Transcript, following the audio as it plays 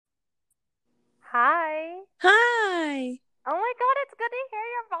Hi. Hi. Oh my god, it's good to hear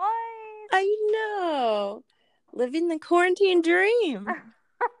your voice. I know. Living the quarantine dream.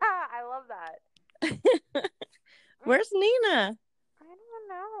 I love that. Where's Nina? I don't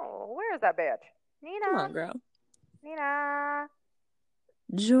know. Where is that bitch? Come Nina. on, girl. Nina.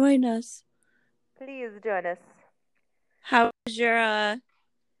 Join us. Please join us. How was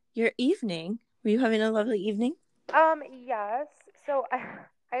your evening? Were you having a lovely evening? Yes. So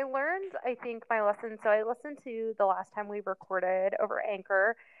I learned, I think, my lesson. So I listened to the last time we recorded over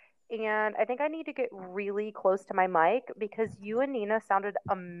Anchor, and I think I need to get really close to my mic because you and Nina sounded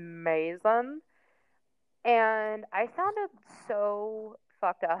amazing. And I sounded so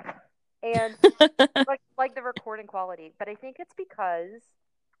fucked up. And like the recording quality, but I think it's because,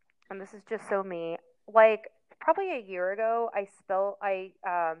 and this is just so me, like probably a year ago I spelled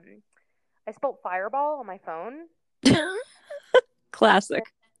fireball on my phone. Classic.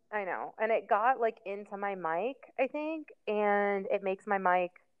 I know. And it got like into my mic, I think, and it makes my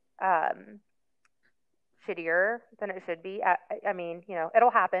mic um shittier than it should be. I mean,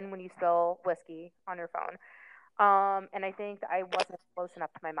 it'll happen when you spill whiskey on your phone. And I think I wasn't close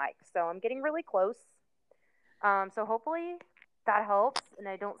enough to my mic. So I'm getting really close. So hopefully that helps and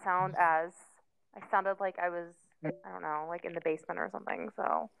I don't sound as I sounded like I was, I don't know, like in the basement or something.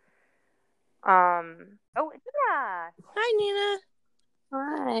 So oh yeah. Hi, Nina.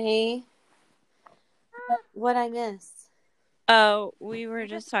 Hi. What I miss? Oh, we were You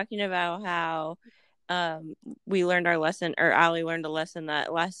just just talking about how we learned our lesson, or Allie learned a lesson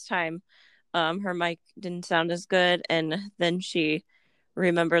that last time her mic didn't sound as good, and then she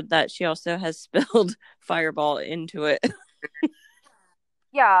remembered that she also has spilled Fireball into it.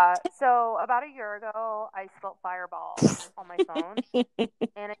 Yeah, so about a year ago I spelled fireball on my phone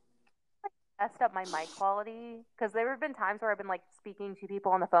and it messed up my mic quality because there have been times where I've been like speaking to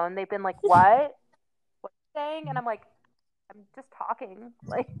people on the phone. They've been like, "What? What are you saying?" And I'm like, I'm just talking.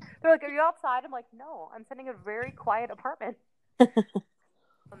 Like they're like, "Are you outside?" I'm like, "No, I'm sitting in a very quiet apartment."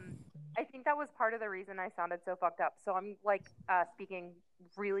 I think that was part of the reason I sounded so fucked up. So I'm like speaking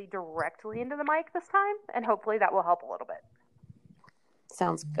really directly into the mic this time, and hopefully that will help a little bit.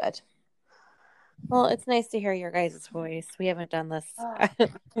 Sounds good. Well, it's nice to hear your guys' voice. We haven't done this.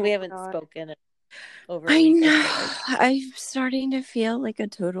 We haven't God. spoken over a I week. know. I'm starting to feel like a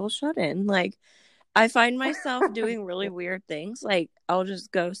total shut-in. Like, I find myself doing really weird things. Like, I'll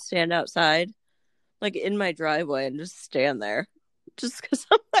just go stand outside, like in my driveway, and just stand there. Just because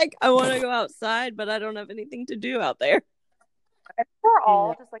I'm like, I want to go outside, but I don't have anything to do out there. I think we're all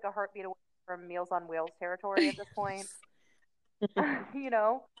Yeah. just like a heartbeat away from Meals on Wheels territory at this point. you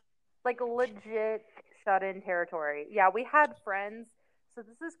know, like legit shut in territory. Yeah, we had friends. So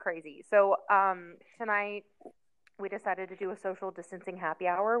this is crazy. So tonight we decided to do a social distancing happy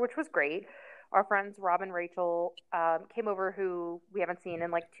hour, which was great. Our friends Rob and Rachel came over, who we haven't seen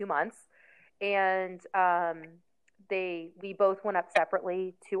in like 2 months, and we both went up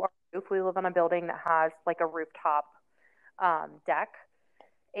separately to our roof. We live on a building that has like a rooftop deck,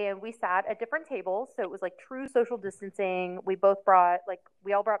 and we sat at different tables, so it was like true social distancing. We all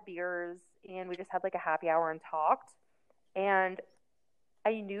brought beers, and we just had like a happy hour and talked. And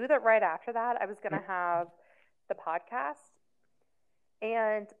I knew that right after that I was going to have the podcast.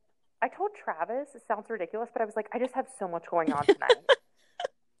 And I told Travis, it sounds ridiculous, but I was like, I just have so much going on tonight.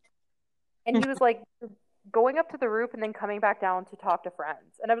 And he was like, going up to the roof and then coming back down to talk to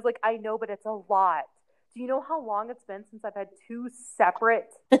friends. And I was like, I know, but it's a lot. Do you know how long it's been since I've had two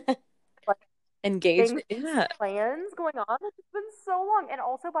separate like Engagement. things, Yeah. plans going on? It's been so long. And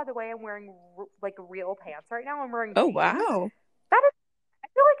also, by the way, I'm wearing like real pants right now. I'm wearing Oh, jeans. wow. That is, I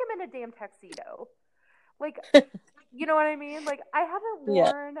feel like I'm in a damn tuxedo. Like, you know what I mean? Like, I haven't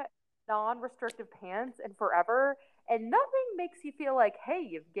Yeah. worn non-restrictive pants in forever, and nothing makes you feel like, hey,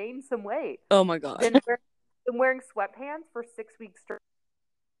 you've gained some weight. Oh, my God. Been wearing sweatpants for 6 weeks straight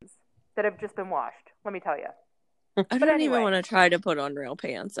that have just been washed. Let me tell you. I But don't even anyway, want to try to put on real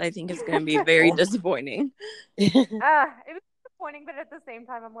pants. I think it's going to be very disappointing. it was disappointing, but at the same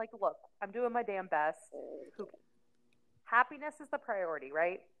time, I'm like, look, I'm doing my damn best. Happiness is the priority,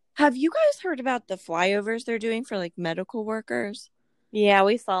 right? Have you guys heard about the flyovers they're doing for like medical workers? Yeah,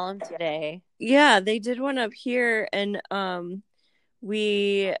 we saw him today. Yeah, they did one up here, and our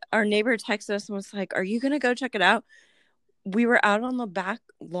neighbor texted us and was like, "Are you gonna go check it out?" We were out on the back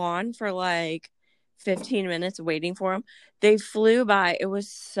lawn for like 15 minutes waiting for them. They flew by. It was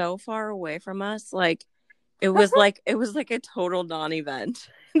so far away from us. Like it was like a total non-event.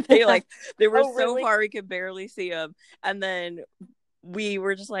 They were Oh, so really? far we could barely see them. And then we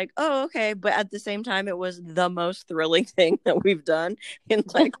were just like, "Oh, okay." But at the same time, it was the most thrilling thing that we've done in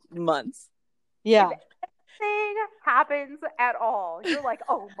like months. Yeah. If anything happens at all, you're like,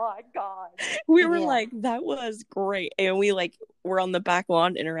 oh my God. We were Yeah. like, that was great. And we like were on the back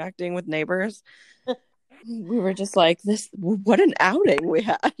lawn interacting with neighbors. We were just like, what an outing we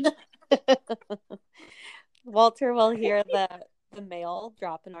had. Walter will hear the mail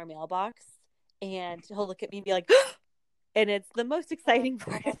drop in our mailbox, and he'll look at me and be like, and it's the most exciting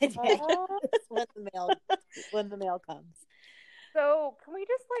part of the day when the mail comes. So, can we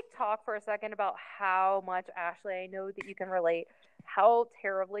just like talk for a second about how much, Ashley, I know that you can relate, how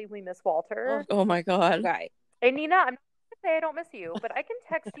terribly we miss Walter. Oh my God. Right. And Nina, I'm not going to say I don't miss you, but I can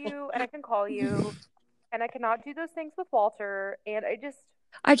text you and I can call you, and I cannot do those things with Walter. And I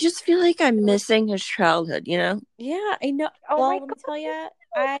just feel like I'm missing his childhood, you know? Yeah, I know. oh Well, my let me God. tell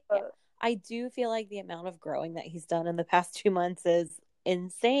you, I do feel like the amount of growing that he's done in the past 2 months is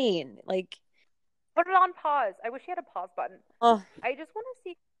insane. Like, Put it on pause. I wish he had a pause button. oh, I just want to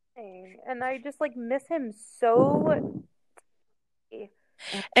see everything, and I just like miss him so.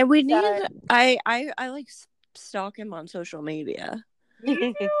 And we need that I like stalk him on social media. me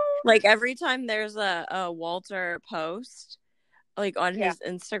too. Like every time there's a Walter post, like on Yeah. his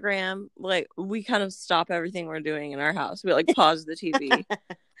Instagram, like we kind of stop everything we're doing in our house. We like pause the TV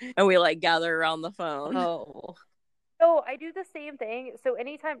and we like gather around the phone. oh, So I do the same thing. So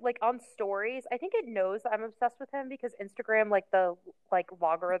anytime, like on stories, I think it knows I'm obsessed with him because Instagram, like the like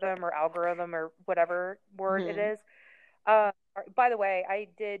logarithm or algorithm or whatever word it Mhm. is. By the way, I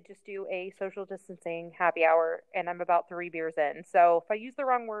did just do a social distancing happy hour, and I'm about 3 beers in. So if I use the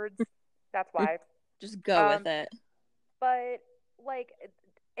wrong words, that's why. Just go with it. But like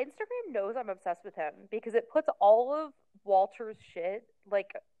Instagram knows I'm obsessed with him because it puts all of Walter's shit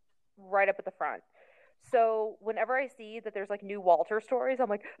like right up at the front. So whenever I see that there's like new Walter stories, I'm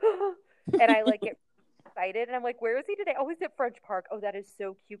like, and I like get excited, and I'm like, where is he today? Oh, he's at French Park. Oh, that is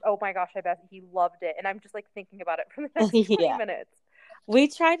so cute. Oh my gosh, I bet he loved it. And I'm just like thinking about it for the next 20 Yeah. minutes. We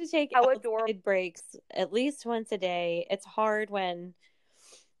try to take How outside adorable. breaks at least once a day. It's hard when,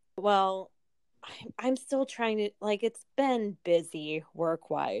 well, I'm still trying to, like, it's been busy work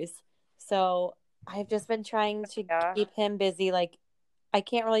wise. So I've just been trying to Yeah. keep him busy. Like, I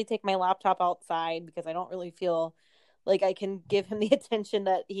can't really take my laptop outside because I don't really feel like I can give him the attention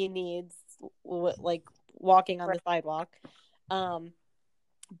that he needs, like walking on the sidewalk.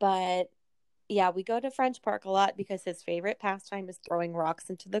 But yeah, we go to French Park a lot because his favorite pastime is throwing rocks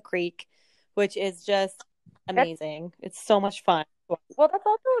into the creek, which is just amazing. It's so much fun. Well, that's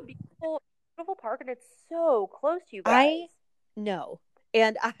also a beautiful park, and it's so close to you guys. I know.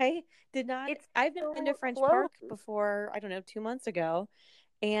 And I did not, I've so been to French close. Park before, I don't know, 2 months ago.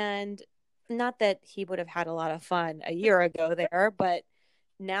 And not that he would have had a lot of fun a year ago there, but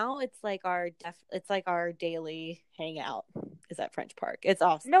now it's like our daily hangout is at French Park. It's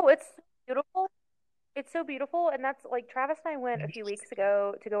awesome. No, it's beautiful. It's so beautiful, and that's like Travis and I went a few weeks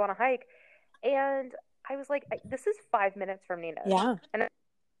ago to go on a hike, and I was like, this is 5 minutes from Nina's. Yeah. And I've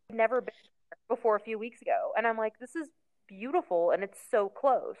never been there before a few weeks ago, and I'm like, this is beautiful, and it's so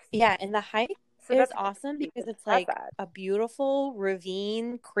close. Yeah, and the hike So is that's awesome crazy because it's to have like that. a beautiful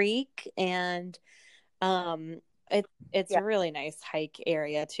ravine creek, and it's Yeah. a really nice hike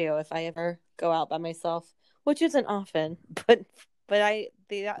area too if I ever go out by myself, which isn't often, but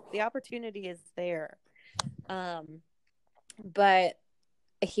the opportunity is there. But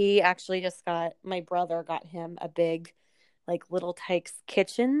he actually just my brother got him a big like Little Tykes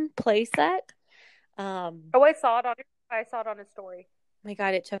kitchen play set. Oh, I saw it on his story. My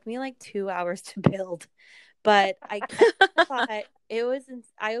God, it took me like 2 hours to build, but I thought I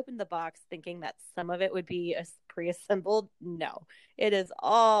opened the box thinking that some of it would be pre-assembled. No, it is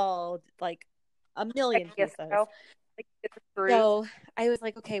all like a million pieces. So I was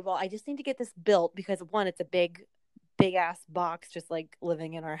like, okay, well, I just need to get this built because one, it's a big ass box, just like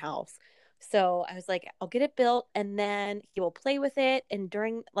living in our house. So I was like, I'll get it built and then he will play with it. And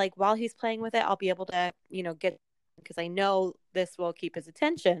while he's playing with it, I'll be able to, because I know this will keep his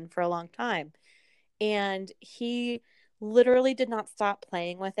attention for a long time. And he literally did not stop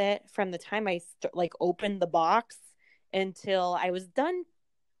playing with it from the time I opened the box until I was done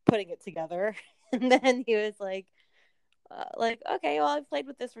putting it together. And then he was like, okay, well, I've played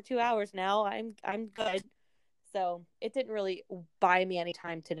with this for 2 hours now. I'm good. So it didn't really buy me any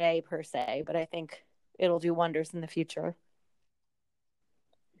time today per se, but I think it'll do wonders in the future.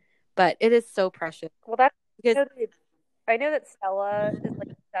 But it is so precious. Well, I know that Stella is like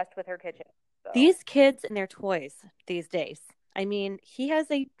obsessed with her kitchen. So. These kids and their toys these days. I mean, he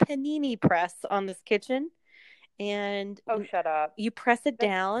has a panini press on this kitchen, and shut up! You press it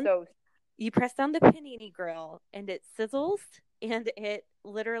down. You press down the panini grill, and it sizzles, and it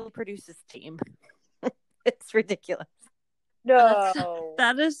literally produces steam. It's ridiculous. No.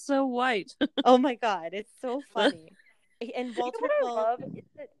 That is so white. Oh my God, it's so funny. And You know Walter what I will. love is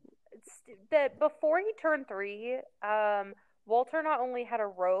that before he turned 3, Walter not only had a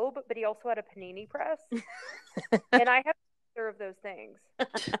robe, but he also had a panini press, and I have neither of those things as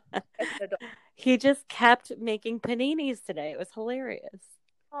an adult. He just kept making paninis today. It was hilarious.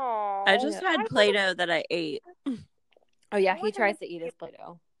 I Oh, just Yeah. had Play-Doh that I ate. Oh yeah, I he want to tries make to eat his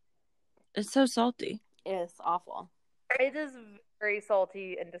Play-Doh. It's so salty. It's awful. it is very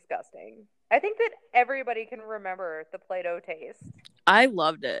salty and disgusting. I think that everybody can remember the Play-Doh taste. I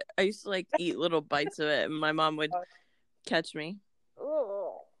loved it. I used to like eat little bites of it, and my mom would catch me.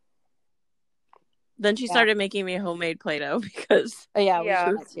 Ugh. Then she Yeah. started making me homemade Play-Doh because Oh yeah, we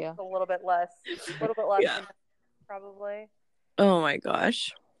Yeah, do that too. a little bit less Yeah. probably. Oh my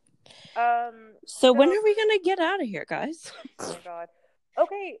gosh. Um, So when are we gonna get out of here, guys? oh my God.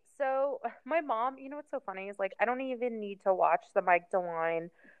 Okay, so my mom, you know what's so funny is like I don't even need to watch the Mike DeWine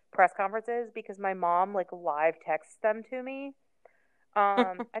press conferences because my mom like live texts them to me.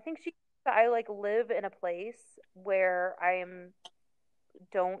 I think I like live in a place where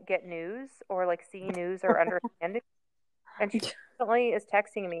don't get news or like see news or understand it, and she constantly is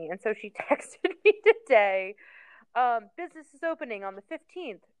texting me, and so she texted me today. Business is opening on the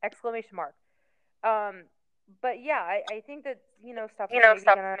 15th! Exclamation mark. But yeah, I think that stuff is maybe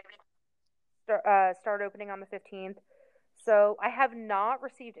gonna start opening on the 15th. So I have not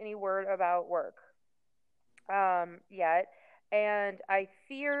received any word about work yet, and I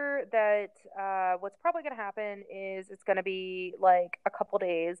fear that what's probably gonna happen is it's gonna be like a couple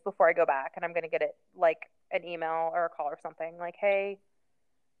days before I go back, and I'm gonna get it like an email or a call or something like, hey,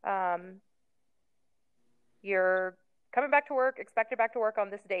 um, you're coming back to work, expected back to work on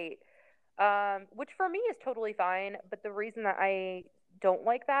this date. Which for me is totally fine. But the reason that I don't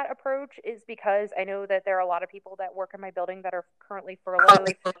like that approach is because I know that there are a lot of people that work in my building that are currently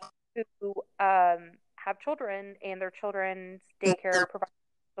furloughed who have children, and their children's daycare providers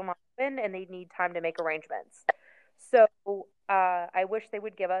don't open, and they need time to make arrangements. So I wish they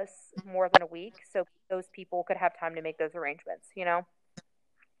would give us more than a week so those people could have time to make those arrangements, you know?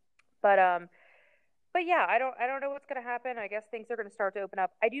 But but yeah, I don't know what's going to happen. I guess things are going to start to open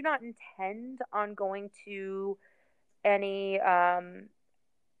up. I do not intend on going to any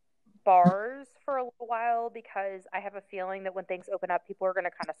bars for a little while because I have a feeling that when things open up, people are going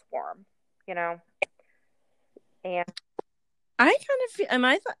to kind of swarm, you know. And I kind of feel.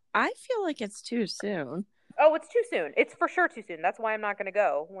 I feel like it's too soon. oh, it's too soon. It's for sure too soon. That's why I'm not going to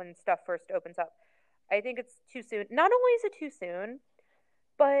go when stuff first opens up. I think it's too soon. Not only is it too soon,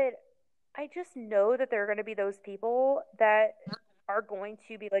 but I just know that there are going to be those people that are going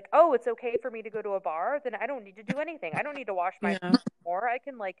to be like, oh, it's okay for me to go to a bar. Then I don't need to do anything. I don't need to wash my hands more. I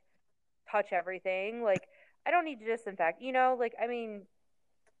can like touch everything. Like, I don't need to disinfect, like, I mean,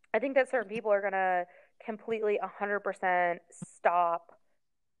 I think that certain people are going to completely 100% stop,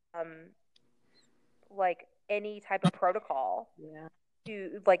 like any type of protocol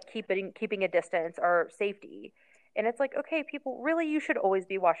to like keeping a distance or safety. And it's like, okay, people, really, you should always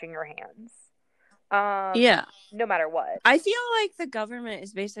be washing your hands. Yeah. No matter what. I feel like the government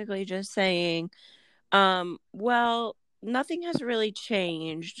is basically just saying, well, nothing has really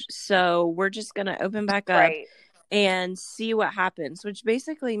changed, so we're just going to open back up and see what happens, which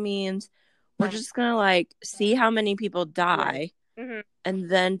basically means we're just going to like see how many people die and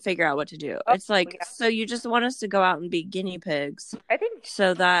then figure out what to do. It's like, so you just want us to go out and be guinea pigs, I think,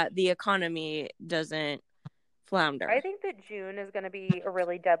 so that the economy doesn't flounder. I think that June is going to be a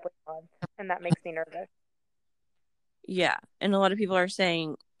really deadly month, and that makes me nervous. Yeah, and a lot of people are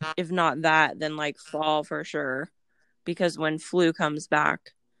saying, if not that, then like fall for sure, because when flu comes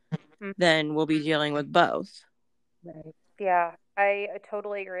back, then we'll be dealing with both. Right. Yeah, I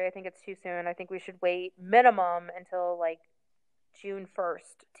totally agree. I think it's too soon. I think we should wait minimum until like June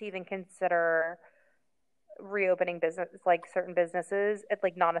 1st to even consider reopening business, like certain businesses, it's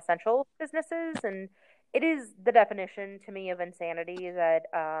like non-essential businesses. And it is the definition to me of insanity that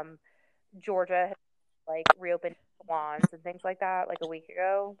Georgia has like reopened salons and things like that like a week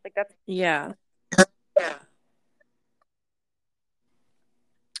ago. Like that's Yeah.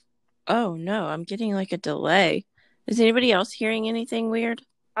 Oh no, I'm getting like a delay. Is anybody else hearing anything weird?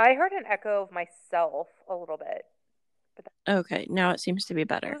 I heard an echo of myself a little bit. Okay, now it seems to be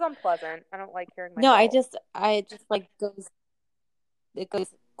better. It was unpleasant. I don't like hearing myself. No, I just like it goes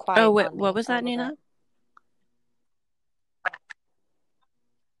quiet. Oh wait, what was that, Nina?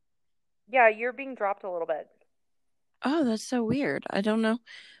 Yeah, you're being dropped a little bit. Oh, that's so weird. I don't know.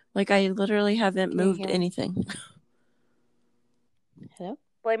 Like I literally haven't moved anything. Hello?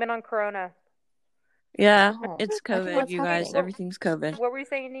 Blame it on Corona. Yeah, Oh. it's Okay, COVID, what's you guys. happening? Everything's COVID. What were you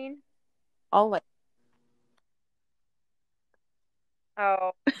saying, Neen? Always.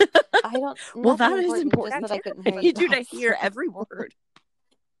 Oh, I don't. Well, Nothing that is important. Just important. that I couldn't I hear you need you to guys. hear every word.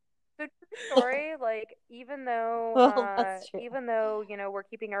 so true story. Like, even though, Well, that's true. we're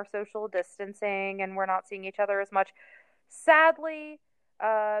keeping our social distancing and we're not seeing each other as much, sadly,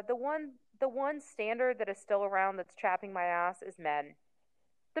 the one standard that is still around that's chapping my ass is men.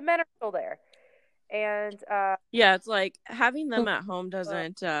 The men are still there, and Yeah, it's like having them at home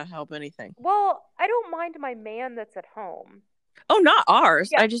doesn't help anything. well, I don't mind my man that's at home. Oh, not ours.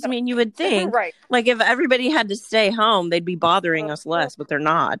 Yeah, I just mean you would think, right. like, if everybody had to stay home, they'd be bothering us less, but they're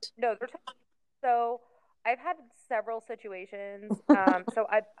not. No, so I've had several situations. So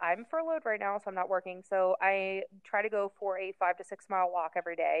I'm furloughed right now, so I'm not working. So I try to go for a 5 to 6 mile walk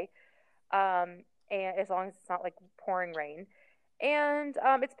every day, and as long as it's not like pouring rain. And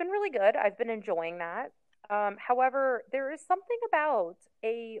it's been really good. I've been enjoying that. However, there is something about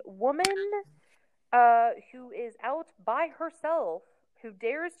a woman who is out by herself, who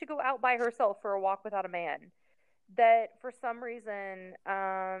dares to go out by herself for a walk without a man, that for some reason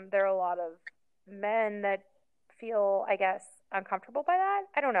there are a lot of men that feel, I guess, uncomfortable by that.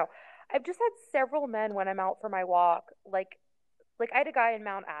 I don't know. I've just had several men when I'm out for my walk, like I had a guy in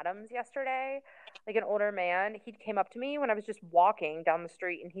Mount Adams yesterday, like an older man. He came up to me when I was just walking down the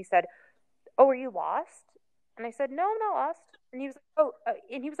street, and he said, "Oh, are you lost?" And I said, "No, I'm not lost." And he was like, "Oh,"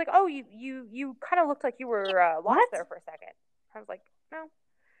 and he was like, "Oh, you kind of looked like you were lost What? there for a second." I was like, "No."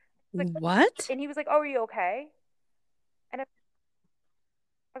 He's like, What? and he was like, "Oh, are you okay?" And I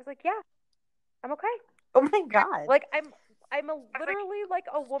was like, "Yeah, I'm okay." Oh my god! Like literally like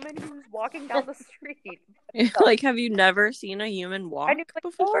a woman who's walking down the street. Like, have you never seen a human And he walk was like,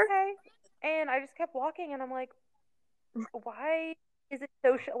 "Oh, before? okay." And I just kept walking, and I'm like, why is it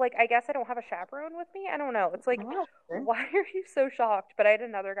so like, I guess I don't have a chaperone with me. I don't know. It's like, why are you so shocked? But I had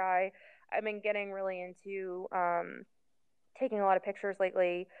another guy. I've been getting really into taking a lot of pictures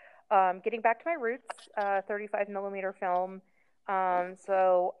lately, getting back to my roots, 35 millimeter film.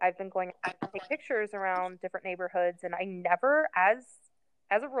 So I've been going out to take pictures around different neighborhoods, and I never, as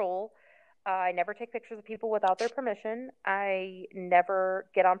a rule, I never take pictures of people without their permission. I never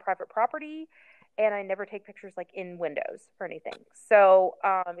get on private property, and I never take pictures like in windows or anything. So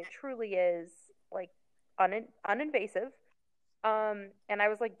it truly is like uninvasive. And I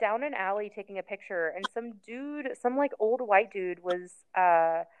was like down an alley taking a picture, and some dude, some like old white dude, was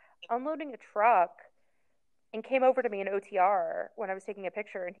unloading a truck and came over to me in OTR when I was taking a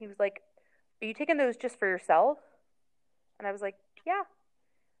picture, and he was like, "Are you taking those just for yourself?" And I was like, "Yeah."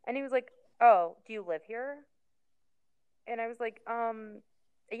 And he was like, "Oh, do you live here?" And I was like,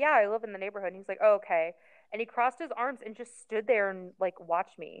 yeah, I live in the neighborhood." And he was like, "Oh, okay." And he crossed his arms and just stood there and like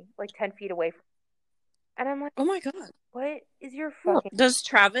watched me like 10 feet away from me. And I'm like, Oh my god. what is your Well, fucking Does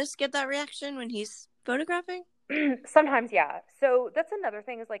Travis get that reaction when he's photographing? sometimes, yeah. So that's another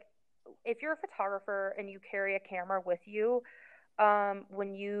thing is like, if you're a photographer and you carry a camera with you,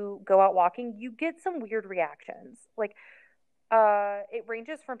 when you go out walking, you get some weird reactions. Like, it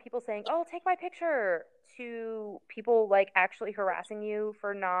ranges from people saying, "Oh, take my picture," to people like actually harassing you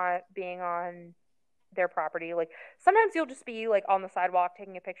for not being on their property. Like, sometimes you'll just be like on the sidewalk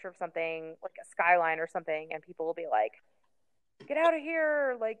taking a picture of something, like a skyline or something, and people will be like, "Get out of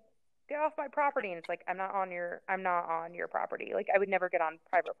here, like get off my property." And it's like, I'm not on your property. Like, I would never get on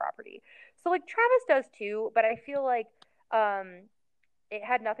private property. So like Travis does too, but I feel like um it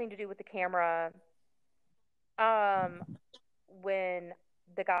had nothing to do with the camera. Um when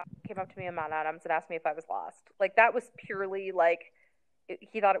the guy came up to me in Mount Adams and asked me if I was lost. Like, that was purely like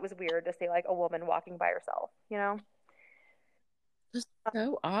he thought it was weird to say like a woman walking by herself. Just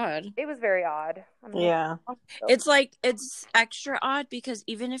so odd. It was very odd. I'm like, yeah. It's like, it's extra odd because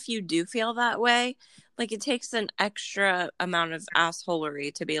even if you do feel that way, like, it takes an extra amount of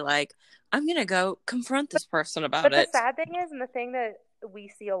assholery to be like, I'm gonna go confront this person about but the it. sad thing is, and the thing that we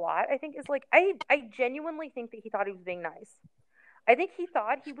see a lot, I think, is like I genuinely think that he thought he was being nice. I think he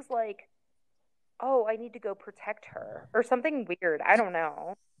thought he was like, "Oh, I need to go protect her," or something weird. I don't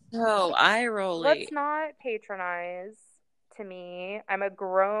know. So eye Let's rolly. not patronize. To me, I'm a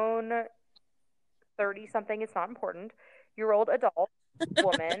grown 30 something, it's not important, year old adult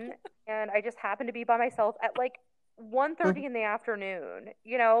woman, and I just happen to be by myself at like 1:30 in the afternoon,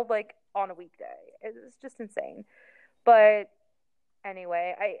 like on a weekday. It's just insane. But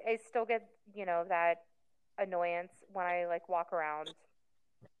anyway, I still get, that annoyance when I like walk around,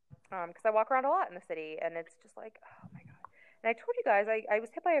 because I walk around a lot in the city, and it's just like, oh my God. And I told you guys I was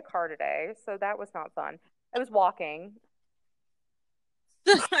hit by a car today, so that was not fun. I was walking.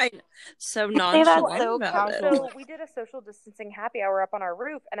 So Say nonchalant that's so about it. casual. So we did a social distancing happy hour up on our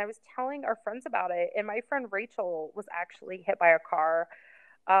roof, and I was telling our friends about it. And my friend Rachel was actually hit by a car,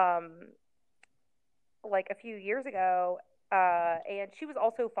 um, like a few years ago, and she was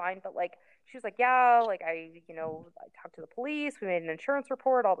also fine, but like she was like, yeah, like I talked to the police, we made an insurance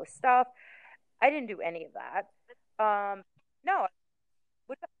report, all this stuff. I didn't do any of that. No,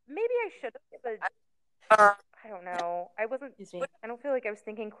 maybe I should have, but I don't know. I wasn't. Excuse me. I don't feel like I was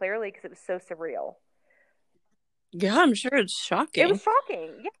thinking clearly because it was so surreal. Yeah, I'm sure it's It was shocking.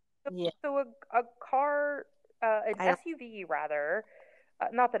 shocking. Yeah. Yeah. So a car, an I don't- SUV rather.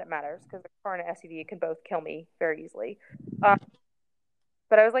 Not that it matters because a car and an SUV can both kill me very easily.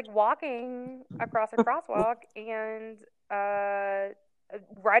 But I was like walking across a crosswalk and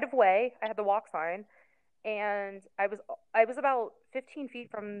right of way. I had the walk sign, and I was about 15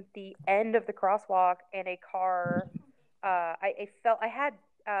 feet from the end of the crosswalk, and a car. I felt I had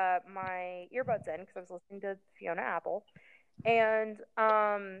my earbuds in because I was listening to Fiona Apple, and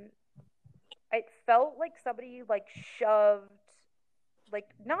it felt like somebody like shoved, like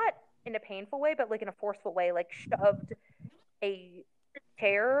not in a painful way, but like in a forceful way, like shoved a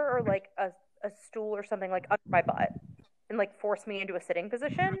chair or like a stool or something like under my butt and like forced me into a sitting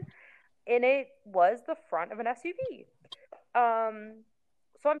position. And it was the front of an SUV.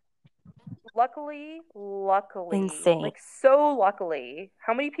 So I'm luckily, Insane. like so luckily.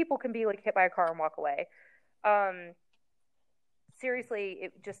 How many people can be like hit by a car and walk away? Um, Seriously,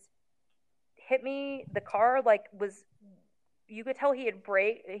 it just hit me. The car like was. You could tell he had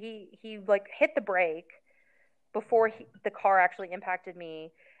brake. He like hit the brake before the car actually impacted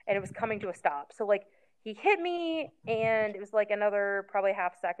me, and it was coming to a stop. So like he hit me, and it was like another probably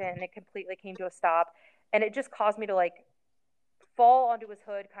half second, and it completely came to a stop, and it just caused me to like fall onto his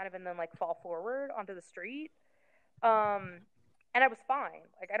hood, kind of, and then like fall forward onto the street. Um, and I was fine.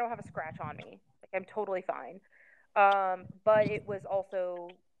 Like I don't have a scratch on me. Like I'm totally fine. But it was also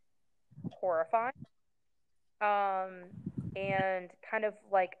horrifying. And kind of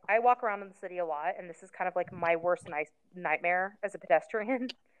like I walk around in the city a lot, and this is kind of like my worst nightmare as a pedestrian.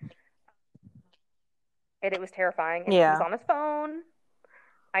 And it was terrifying. And he was Yeah. on his phone.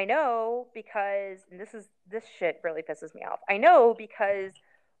 I know because, and this shit really pisses me off. I know because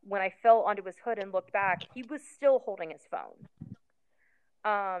when I fell onto his hood and looked back, he was still holding his phone.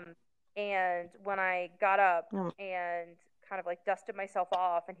 And when I got up and kind of like dusted myself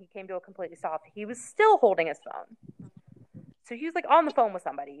off, and he came to a completely stop, he was still holding his phone. So he was like on the phone with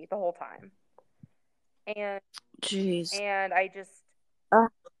somebody the whole time. And Jeez. and I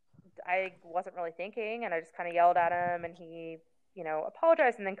wasn't really thinking, and I just kind of yelled at him, and he,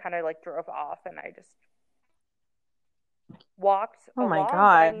 apologized, and then kind of like drove off, and I just walked Oh my along. But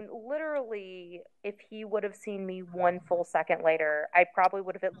I God. mean, literally, if he would have seen me one full second later, I probably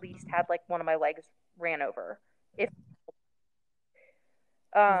would have at least had like one of my legs ran over. If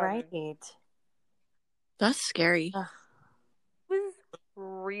Right. That's scary. it was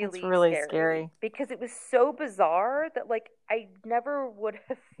really It's really scary scary. because it was so bizarre that like I never would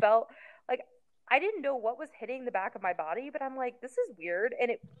have felt like I didn't know what was hitting the back of my body, but I'm like, this is weird, and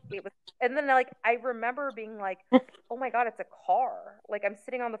it was, and then like I remember being like, oh my God, it's a car. Like I'm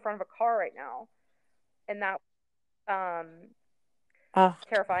sitting on the front of a car right now, and that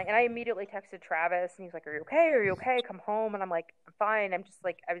terrifying. And I immediately texted Travis, and he's like, "Are you okay? Are you okay? Come home." And I'm like, "I'm fine." I'm just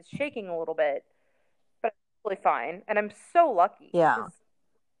like, I was shaking a little bit, but I'm totally fine. And I'm so lucky Yeah. because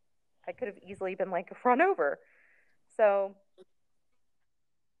I could have easily been like run over. So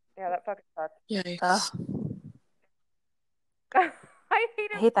yeah, that fucking sucks. Yikes. I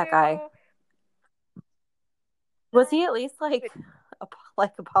hate I him hate that guy. too. Was he at least like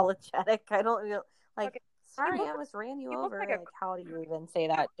apologetic? I don't know. Like, Okay. sorry, looked- I almost ran you he looked over. like Like, how do you even say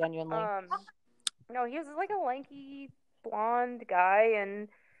that genuinely? No, he was like a lanky blonde guy, and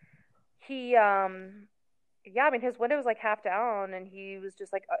he yeah, I mean his window was like half down, and he was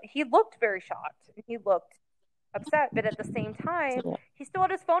just like he looked very shocked, and he looked upset, but at the same time Yeah. he still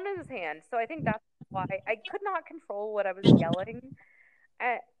had his phone in his hand. So I think that's why I could not control what I was yelling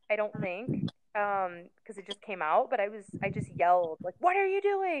at. I don't think because it just came out, but I just yelled like, "What are you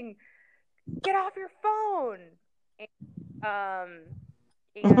doing? Get off your phone!" And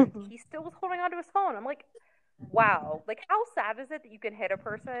he still was holding onto his phone. I'm like, wow, like how sad is it that you can hit a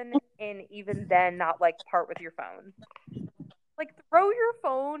person and even then not like part with your phone? Like throw your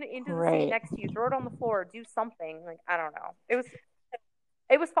phone into the seat next to you, throw it on the floor, do something. Like I don't know.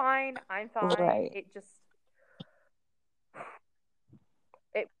 It was fine. I'm fine. Right. It just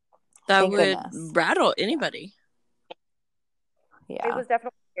That Thank would goodness. rattle anybody. it Yeah. was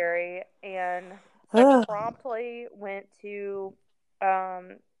definitely scary, and I promptly went to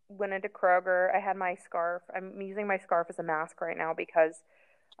Went into Kroger. I had my scarf. I'm using my scarf as a mask right now because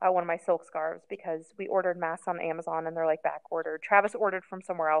one of my silk scarves because we ordered masks on Amazon and they're like back ordered. Travis ordered from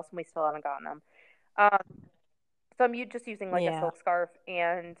somewhere else and we still haven't gotten them. So I'm just using like a Yeah. silk scarf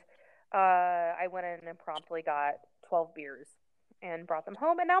and I went in and promptly got 12 beers and brought them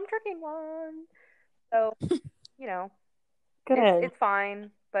home and now I'm drinking one. So, you know, Good. it's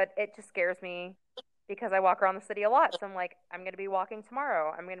fine, but it just scares me because I walk around the city a lot. So I'm like, I'm going to be walking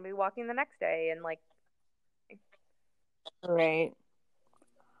tomorrow. I'm going to be walking the next day and like Right.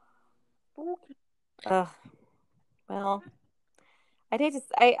 spooky. Ugh. Well, I hate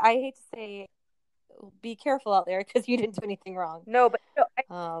to say be careful out there because you didn't do anything wrong. No, but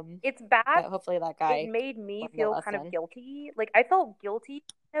no, Um, it's bad. but hopefully that It guy made me learned a feel kind of lesson. guilty. Like I felt guilty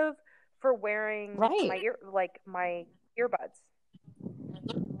kind of for wearing Right. my earbuds.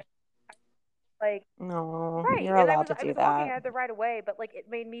 Like No, right. you're And allowed to I do was walking, I that. had the right of way, but like it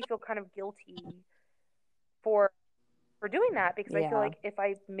made me feel kind of guilty for doing that because I feel Yeah. like if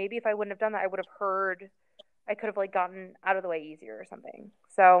I wouldn't have done that, I would have heard I could have like gotten out of the way easier or something.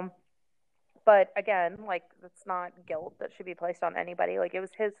 So, but again, like it's not guilt that should be placed on anybody. Like it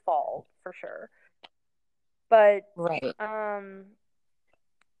was his fault for sure. But Right.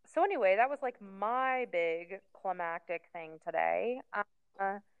 so anyway, that was like my big climactic thing today.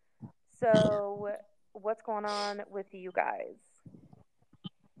 So what's going on with you guys?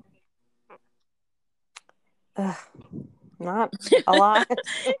 Ugh, not a lot.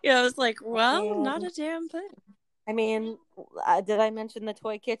 Yeah, I was like, well, And, not a damn thing. I mean, did I mention the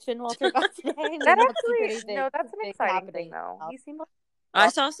toy kitchen Walter got today? I mean, That that's the actually, big thing. no, that's an Big exciting thing happening. though. He seemed like I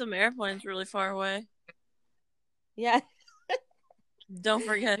saw some airplanes really far away. Yeah, Don't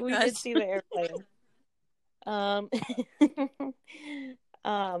forget, we guys. did see the airplane.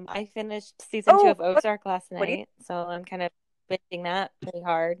 I finished season 2 of Ozark last night, so I'm kind of binging that pretty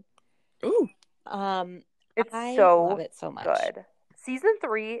hard. Ooh. It's I so love it so much. good. Season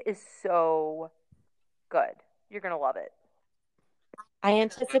 3 is so good. You're gonna love it. I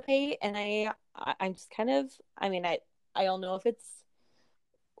anticipate, and I'm just kind of, I mean, I don't know if it's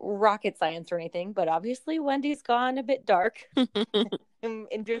rocket science or anything, but obviously Wendy's gone a bit dark. I'm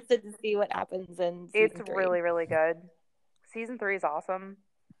interested to see what happens in season 3. It's really, really good. Season 3 is awesome.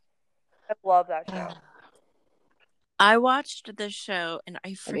 I love that show. I watched this show and I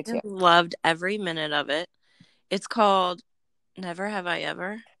freaking loved every minute of it. It's called Never Have I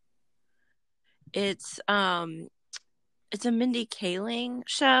Ever. It's a Mindy Kaling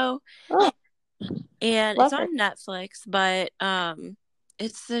show. Oh, and love it's her. on Netflix, but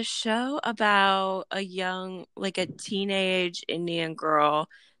it's the show about a young, like a teenage Indian girl.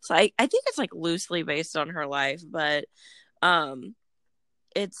 So I think it's like loosely based on her life, but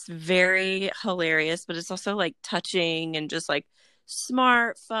it's very hilarious, but it's also like touching and just like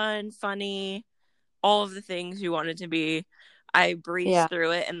smart, fun, funny, all of the things you want it to be. I breezed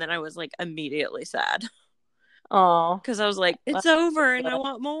through it and then I was like immediately sad. Oh, because I was like, it's over and I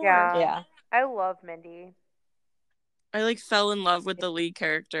want more. Yeah. I love Mindy. I like fell in love with the lead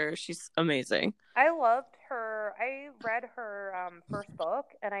character. She's amazing. I loved her. I read her first book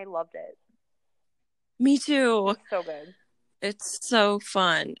and I loved it. Me too. It's so good. It's so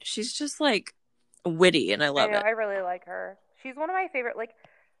fun. She's just like witty and I love it. I really like her. She's one of my favorite. Like,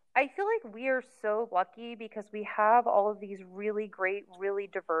 I feel like we are so lucky because we have all of these really great, really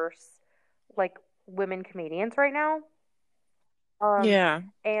diverse, like, women comedians right now. Yeah.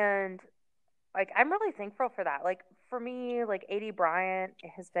 And like I'm really thankful for that. Like for me, like Adie Bryant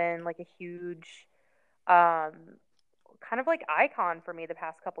has been like a huge kind of like icon for me the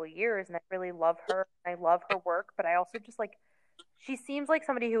past couple of years and I really love her. I love her work, but I also just like she seems like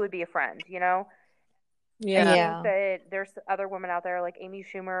somebody who would be a friend, you know? Yeah. I think that there's other women out there like Amy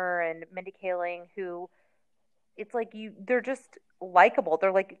Schumer and Mindy Kaling who it's like they're just likable.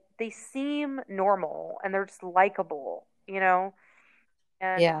 They're like they seem normal and they're just likable, you know?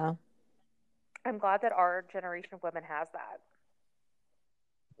 And yeah. I'm glad that our generation of women has that.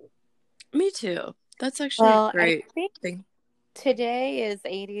 Me too. That's actually a great thing. Today is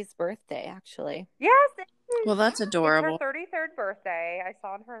Adie's birthday, actually. Yes, it is. Well, that's adorable. It's her 33rd birthday. I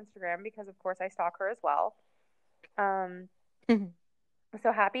saw on her Instagram because, of course, I stalk her as well. So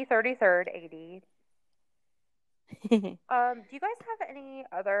happy 33rd, Adie. Do you guys have any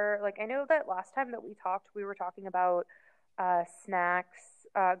other, like, I know that last time that we talked, we were talking about snacks,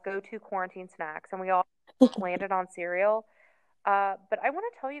 go-to quarantine snacks, and we all landed on cereal. But I want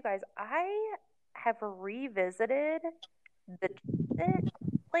to tell you guys, I have revisited the Cheez-It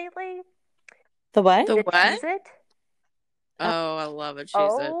lately. The what? The what? Cheez-It. Oh, I love a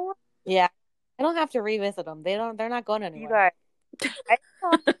Cheez-It. Oh, yeah. I don't have to revisit them. They're not going anywhere. You guys, I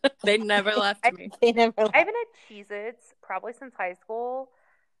thought They never left me. They never I left. haven't had Cheez-Its probably since high school.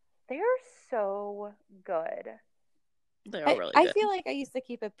 They are so good. They are really I good. feel like I used to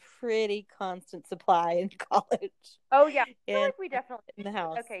keep a pretty constant supply in college. Oh yeah, I feel in, like we definitely in the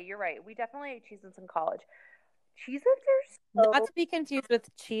house. Okay, you're right. We definitely ate Cheez-Its in college. Cheez-Its are so Not to be confused with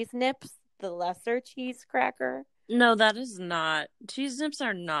Cheese Nips, the lesser cheese cracker. No, that is not. Cheese Nips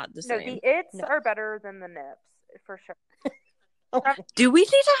are not the No, same. the Itz No. are better than the Nips for sure. Do we need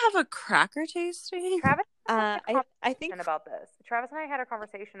to have a cracker tasting? Travis and I had a I think conversation about this. Travis and I had a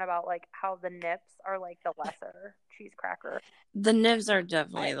conversation about like how the Nips are like the lesser cheese cracker. The Nibs are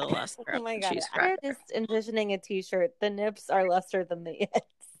definitely the lesser Oh my god! cheese I'm cracker. just envisioning a T-shirt. The Nips are lesser than the Itz.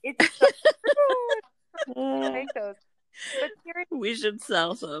 It's so true. We make those. But seriously, We should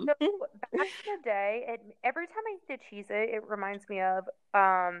sell some. so back in the day, every time I eat a Cheez-It, it reminds me of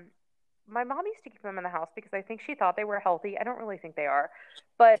my mom used to keep them in the house because I think she thought they were healthy. I don't really think they are,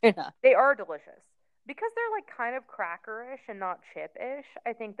 but they are delicious because they're like kind of crackerish and not chip-ish.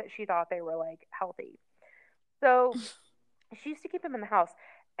 I think that she thought they were like healthy. So she used to keep them in the house,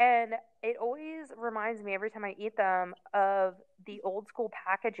 and it always reminds me every time I eat them of the old school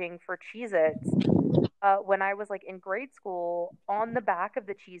packaging for Cheez-Its. When I was like in grade school, on the back of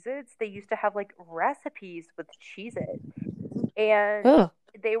the Cheez-Its, they used to have like recipes with Cheez-It. And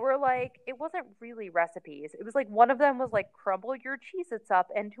they were like, it wasn't really recipes. It was like one of them was like, crumble your Cheez-Its up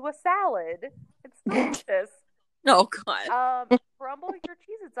into a salad. It's delicious. Oh god. Crumble your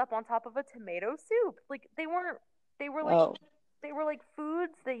Cheez-Its up on top of a tomato soup. Like they were like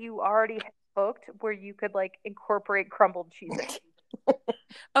foods that you already had cooked where you could like incorporate crumbled Cheez-Its.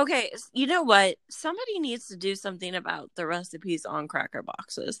 Okay, you know what? Somebody needs to do something about the recipes on cracker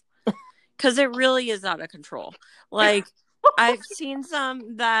boxes. Because it really is out of control. Like, I've seen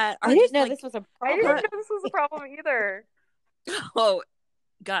some that are I didn't just know like, this was a I didn't problem. know this was a problem either. oh,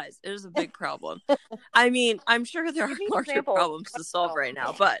 guys, it is a big problem. I mean, I'm sure there are Give me larger examples. problems to solve right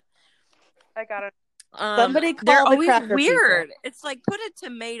now, but I got it. Somebody call they're the always cracker weird. people. It's like put a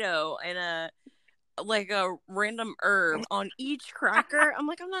tomato and a random herb on each cracker. I'm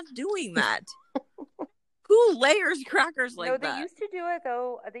like, I'm not doing that. Who layers crackers like that? No, they used to do it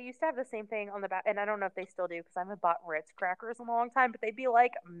though. They used to have the same thing on the back, and I don't know if they still do because I haven't bought Ritz crackers in a long time. But they'd be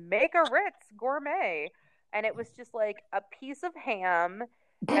like, "Make a Ritz gourmet," and it was just like a piece of ham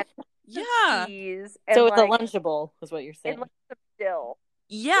and Yeah. cheese. And So it's like, a Lunchable, is what you're saying. and like some dill.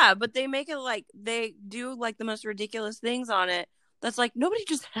 Yeah, but they make it like they do like the most ridiculous things on it. That's like nobody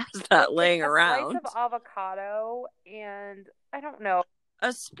just has that laying around. A slice of avocado and I don't know.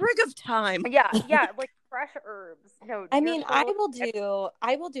 A sprig of thyme. Yeah, like fresh herbs. No, I you're mean, totally-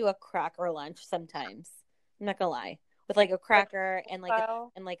 I will do a cracker lunch sometimes. I'm not gonna lie, with like a cracker and like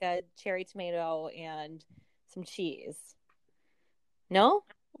style. and like a cherry tomato and some cheese. No,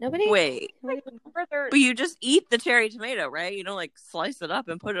 nobody. Wait, Like, further, but you just eat the cherry tomato, right? You don't like slice it up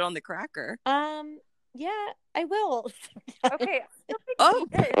and put it on the cracker. Yeah, I will. okay. Oh.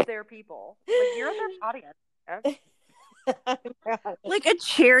 Is there people like you're their audience? Yeah? Like a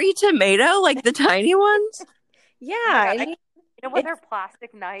cherry tomato, like the tiny ones. Yeah, I I mean, you know, with their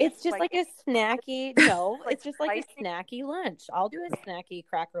plastic knife. it's just like a snacky. No, Like it's just like a snacky lunch. I'll do a snacky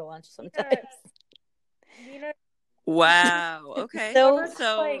cracker lunch sometimes. Nina, Wow. Okay. So,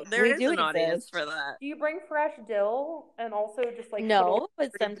 like, there we is do an audience exist. for that. do you bring fresh dill and also just like No,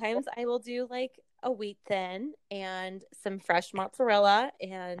 but sometimes I will do like a wheat thin and some fresh mozzarella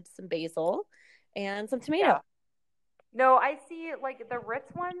and some basil and some tomato. Yeah. No, I see like the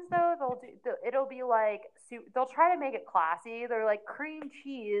Ritz ones though. It'll be like they'll try to make it classy. They're like cream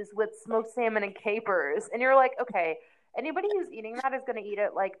cheese with smoked salmon and capers, and you're like, okay, anybody who's eating that is going to eat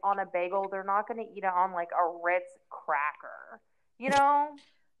it like on a bagel. They're not going to eat it on like a Ritz cracker, you know?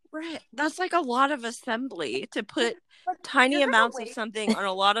 Right. That's like a lot of assembly to put Like, tiny amounts of something on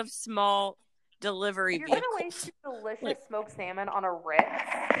a lot of small delivery you're vehicles. going to waste delicious smoked salmon on a Ritz.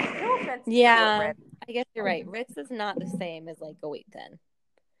 No offense to Yeah, Ritz. I guess you're right. Ritz is not the same as like a wheat thin.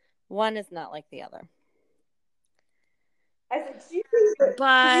 One is not like the other. Did you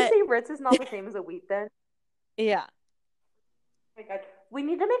say Ritz is not the same as a wheat thin? Yeah. Oh my God. We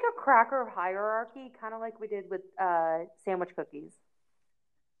need to make a cracker hierarchy, kind of like we did with sandwich cookies.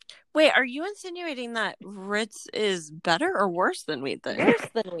 Wait, are you insinuating that Ritz is better or worse than wheat thin? Worse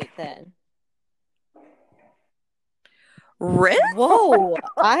than wheat thin. Ritz? Whoa,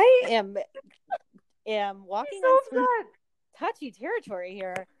 I am walking So on some upset. touchy territory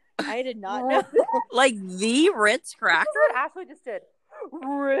here. I did not know. Like the Ritz cracker? That's what Ashley just did.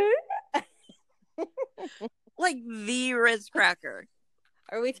 Ritz? Like the Ritz cracker.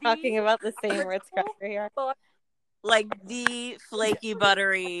 Are we talking about the same Ritz cracker here? like the flaky,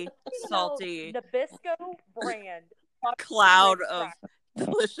 buttery, salty Nabisco brand cloud Ritz of cracker.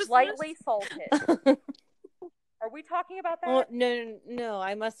 deliciousness. Lightly salted. Are we talking about that? Oh, no.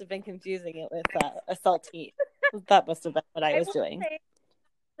 I must have been confusing it with a saltine. That must have been what I was doing.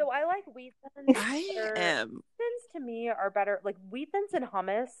 So I like wheat thins. I am. Thins to me are better. Like wheat thins and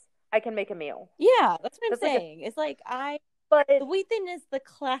hummus, I can make a meal. Yeah, that's what I'm saying. It's like But the wheat thin is the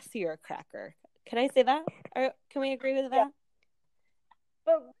classier cracker. Can I say that? Or can we agree with that? Yeah.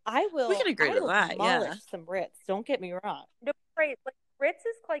 But We can agree with that. Demolish some Ritz. Don't get me wrong. No, right. Like Ritz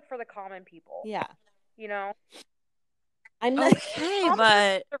is like for the common people. Yeah. You know. I'm not okay,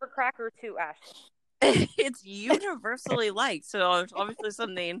 but a cracker too, Ashley. It's universally liked, so there's obviously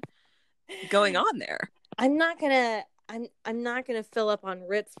something going on there. I'm not gonna fill up on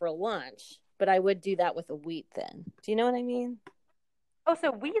Ritz for lunch, but I would do that with a wheat thin. Do you know what I mean? Oh,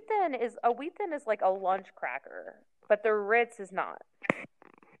 so wheat thin is like a lunch cracker, but the Ritz is not.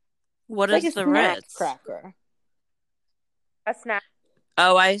 What it's is like the a snack Ritz? Cracker. A snack.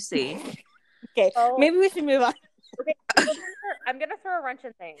 Oh, I see. Okay, maybe we should move on. Okay, I'm gonna throw a wrench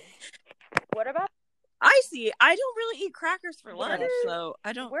in things. What about? I see. I don't really eat crackers for lunch, so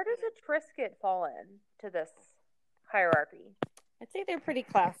I don't. Where does a Triscuit fall in to this hierarchy? I'd say they're pretty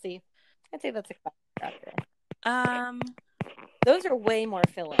classy. I'd say that's a classy cracker. Those are way more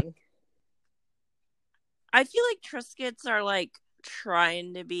filling. I feel like Triscuits are like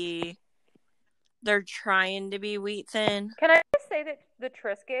trying to be wheat thin. Can I just say that the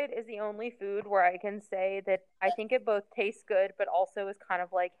Triscuit is the only food where I can say that I think it both tastes good, but also is kind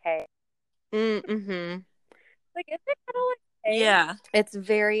of like hay. Mm-hmm. Like, isn't it kind of like hay? Yeah. It's a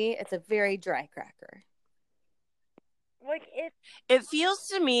very dry cracker. Like it feels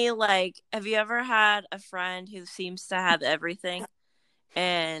to me like, have you ever had a friend who seems to have everything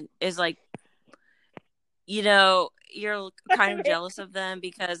and is like, you're kind of jealous of them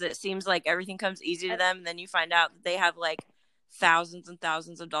because it seems like everything comes easy to them, and then you find out that they have like thousands and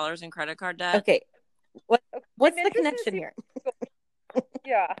thousands of dollars in credit card debt. Okay. What's the connection here?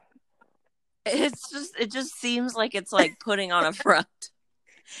 Yeah. It just seems like it's like putting on a front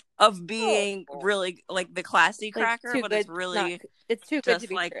of being really like the classy cracker, but it's really it's too good to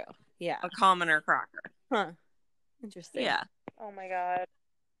be like true. Yeah. A commoner cracker. Huh. Interesting. Yeah. Oh my god.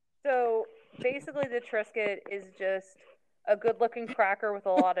 So basically the Triscuit is just a good looking cracker with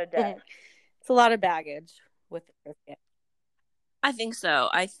a lot of debt. It's a lot of baggage with the Triscuit. I think so.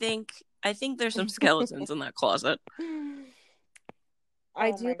 I think there's some skeletons in that closet.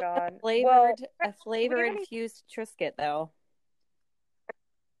 I do like a flavor infused Triscuit though.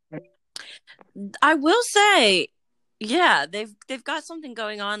 I will say, yeah, they've got something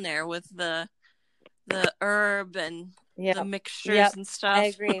going on there with the herb and the mixtures and stuff. I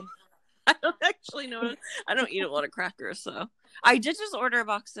agree. I don't actually know. I don't eat a lot of crackers, so I did just order a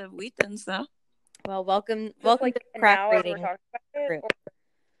box of wheat thins though. Well, welcome to crack rating.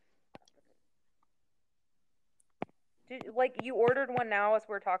 You ordered one now as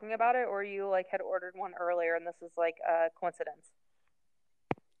we're talking about it, or you like had ordered one earlier and this is like a coincidence?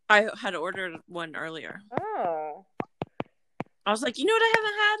 I had ordered one earlier. Oh. I was like, you know what I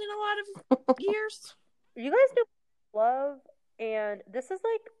haven't had in a lot of years? You guys do love, and this is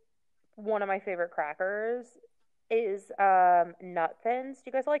like one of my favorite crackers, is nut thins. Do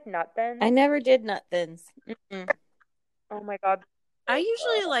you guys like nut thins? I never did nut thins. Mm-mm. Oh my god. I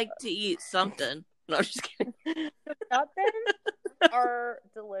usually like to eat something. No, I'm just kidding. Nut thins are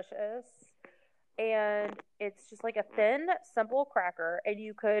delicious. And it's just like a thin, simple cracker. And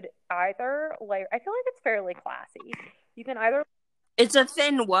you could either layer, I feel like it's fairly classy. You can either. It's a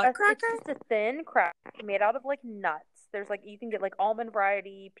thin what cracker? It's just a thin cracker made out of like nuts. There's like, you can get like almond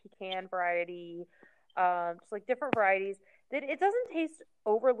variety, pecan variety, just like different varieties. It doesn't taste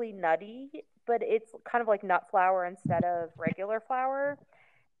overly nutty, but it's kind of like nut flour instead of regular flour.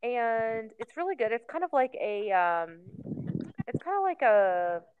 And it's really good. It's kind of like I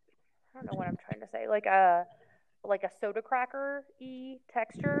don't know what I'm trying to say, like a soda cracker-y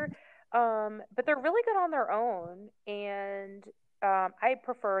texture, but they're really good on their own, and I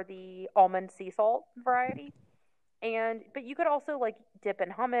prefer the almond sea salt variety, but you could also like dip in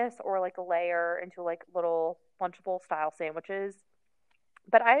hummus or like layer into like little Lunchable style sandwiches,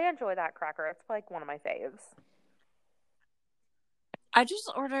 but I enjoy that cracker. It's like one of my faves. I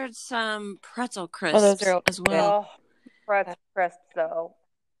just ordered some pretzel crisps as well. Oh, pretzel crisps though.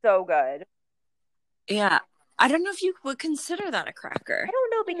 So good. Yeah. I don't know if you would consider that a cracker. I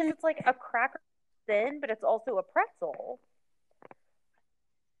don't know, because it's like a cracker thin, but it's also a pretzel.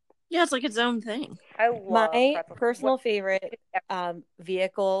 Yeah, it's like its own thing. I love my personal favorite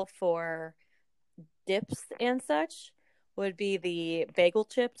vehicle for dips and such would be the bagel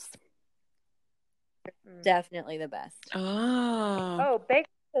chips. Definitely the best. Oh, bagel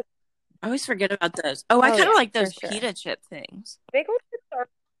chips. I always forget about those. I kind of like those pita chip things. Bagel chips are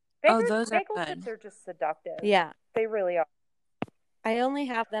those are bagel good. chips are just seductive. Yeah, they really are. I only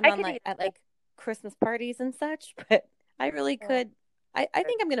have them on at Christmas parties and such, but I really could. I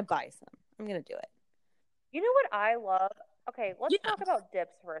think I'm gonna buy some. I'm gonna do it. You know what I love? Okay, let's talk about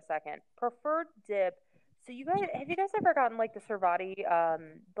dips for a second. Preferred dip. So have you guys ever gotten like the servati,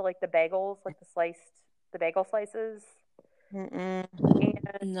 the bagels, like the bagel slices? Mm-mm.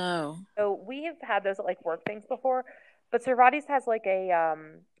 And no. So we have had those at like work things before, but Servati's has like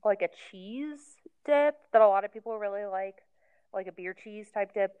a cheese dip that a lot of people really like a beer cheese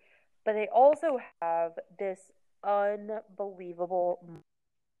type dip. But they also have this unbelievable.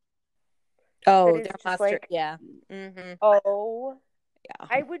 Oh, their mustard. Yeah. Mm-hmm. Oh, yeah.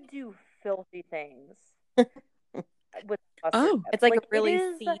 I would do filthy things with mustard. It's like a really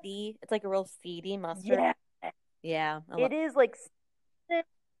seedy. It's like a real seedy mustard. Yeah. It is like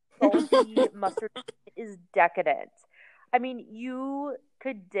salty mustard. It is decadent. I mean, you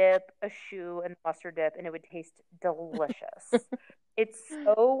could dip a shoe in mustard dip and it would taste delicious. It's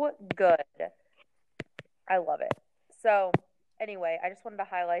so good. I love it. So, anyway, I just wanted to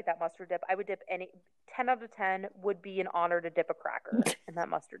highlight that mustard dip. I would dip 10 out of 10 would be an honor to dip a cracker in that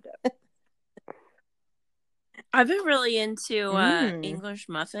mustard dip. I've been really into English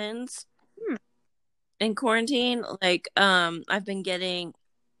muffins in quarantine. Like, I've been getting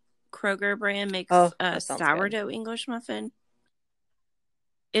Kroger brand makes a sourdough English muffin.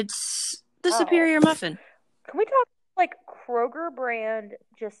 It's the superior muffin. Can we talk like Kroger brand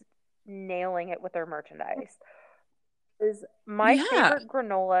just nailing it with their merchandise? Is my favorite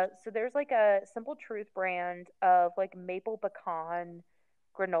granola. So there's like a Simple Truth brand of like maple pecan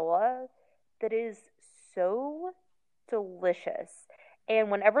granola that is so delicious.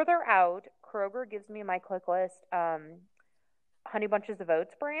 And whenever they're out, Kroger gives me my click list Honey Bunches of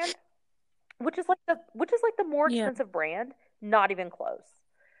Oats brand, which is like the more expensive brand, not even close.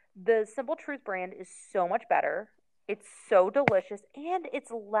 The Simple Truth brand is so much better. It's so delicious, and it's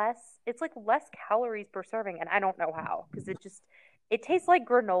like less calories per serving, and I don't know how, because it tastes like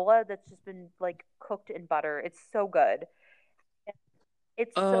granola that's just been like cooked in butter. It's so good.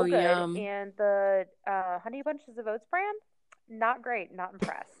 It's so good. Yum. And the Honey Bunches of Oats brand, not great, not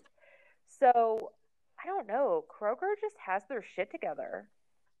impressed. So I don't know. Kroger just has their shit together.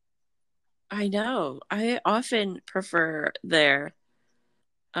 I know. I often prefer their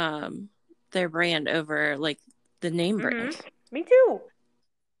brand over like the name brand. Me too.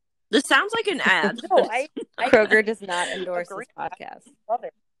 This sounds like an ad. No, Kroger does not endorse this podcast. I love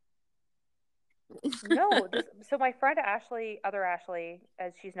it. No, so my friend Ashley, other Ashley,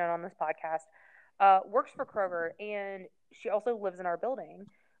 as she's known on this podcast, works for Kroger, and she also lives in our building,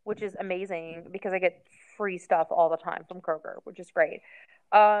 which is amazing because I get free stuff all the time from Kroger, which is great.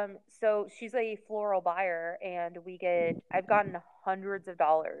 So she's a floral buyer, and I've gotten hundreds of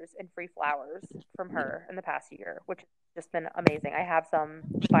dollars in free flowers from her in the past year, which has just been amazing. I have some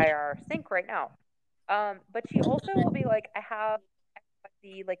by our sink right now. But she also will be like, I have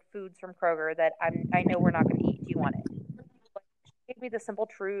the like foods from Kroger that I know we're not going to eat. Do you want it? Like, she gave me the Simple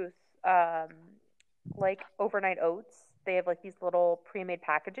Truth, like overnight oats. They have like these little pre-made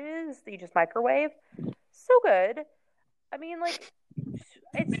packages that you just microwave. So good. I mean, like,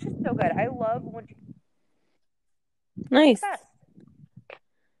 it's just so good. I love when she... Nice.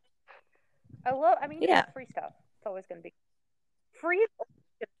 Free stuff. It's always going to be free.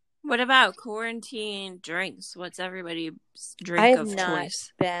 What about quarantine drinks? What's everybody's drink of choice? I've not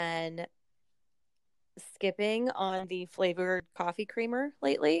been skipping on the flavored coffee creamer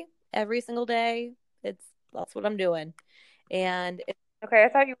lately. Every single day, that's what I'm doing. And okay, I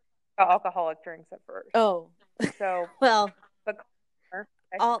thought you were alcoholic drinks at first. Oh, so well,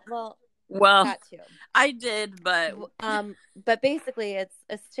 well, that too. I did, but basically, it's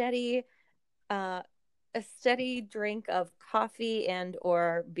a steady drink of coffee and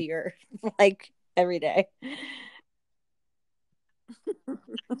or beer, like every day.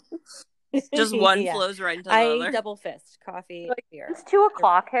 Just one flows right into the other. I double fist coffee and beer. It's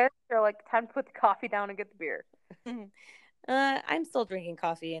 2:00 hits. They're like, time to put the coffee down and get the beer. I'm still drinking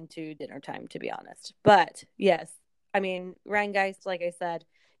coffee into dinner time, to be honest. But yes, I mean, Rheingeist, like I said,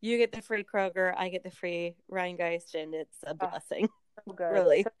 you get the free Kroger, I get the free Rheingeist, and it's a blessing. So good.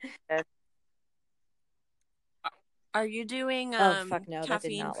 Really. So good. Are you doing fuck no,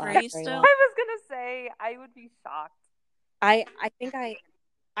 caffeine free still? I was gonna say I would be shocked. I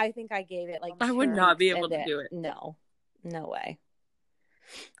think I gave it like I would not be able to do it. No way.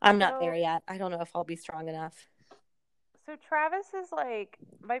 I'm not So, there yet. I don't know if I'll be strong enough. so Travis is like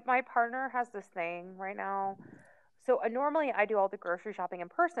my partner has this thing right now. So normally I do all the grocery shopping in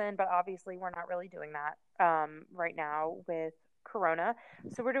person, but obviously we're not really doing that right now with Corona.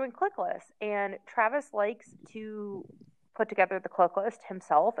 So we're doing click lists, and Travis likes to put together the click list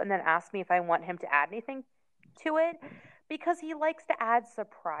himself and then ask me if I want him to add anything to it because he likes to add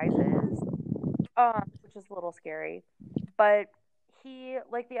surprises, which is a little scary. But he,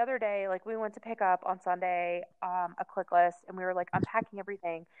 like the other day, like we went to pick up on Sunday a click list, and we were like unpacking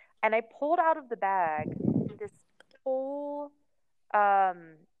everything, and I pulled out of the bag this whole um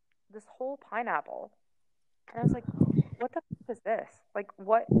this whole pineapple, and I was like, what the fuck is this? Like,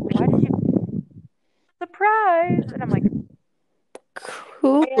 why did you surprise? And I'm like, and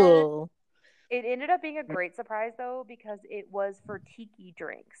Cool. it ended up being a great surprise though because it was for tiki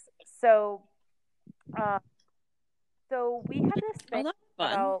drinks. Um so we had this Oh, thing that's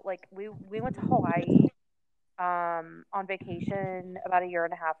fun. about, like, we went to Hawaii on vacation about a year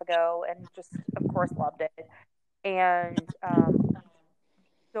and a half ago, and just of course loved it. And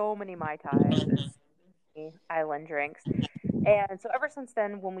so many mai tais and so many island drinks. And so ever since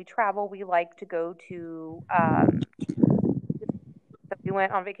then, when we travel, we like to go to so we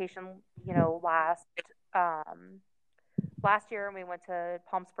went on vacation, um last year, and we went to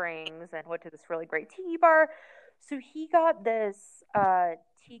Palm Springs and went to this really great tiki bar. So he got this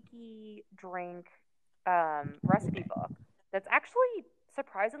tiki drink recipe book that's actually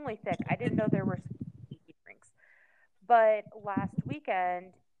surprisingly thick. I didn't know there were so many tiki drinks. But last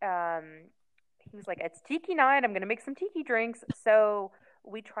weekend, he was like, "It's tiki night. I'm gonna make some tiki drinks." So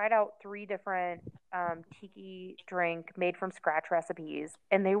we tried out three different tiki drink made from scratch recipes,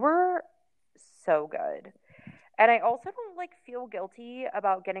 and they were so good. And I also don't like feel guilty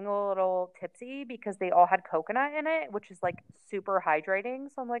about getting a little tipsy because they all had coconut in it, which is like super hydrating.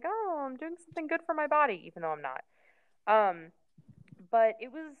 So I'm like, oh, I'm doing something good for my body, even though I'm not. Um, but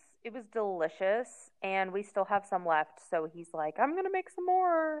it was delicious, and we still have some left. So he's like, I'm gonna make some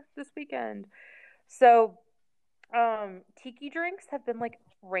more this weekend. So tiki drinks have been like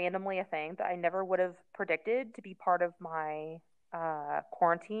randomly a thing that I never would have predicted to be part of my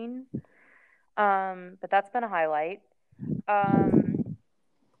quarantine. But that's been a highlight. Um,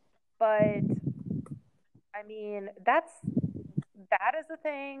 but I mean, that is a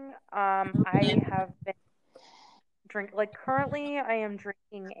thing. I have been like currently I am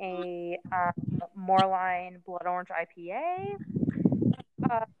drinking a Moreline Blood Orange IPA.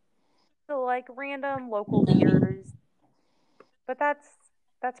 Uh, so like random local beers, but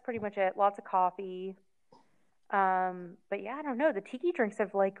that's pretty much it. Lots of coffee. But yeah, I don't know. The tiki drinks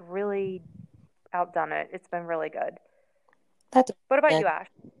have like really outdone it. It's been really good. That's What about good. you, Ash?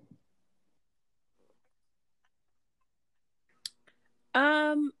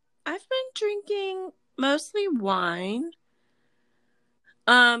 I've been drinking mostly wine.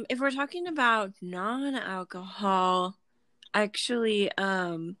 If we're talking about non-alcohol, I actually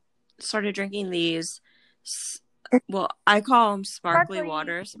started drinking these. Well, I call them sparkly Sparkly.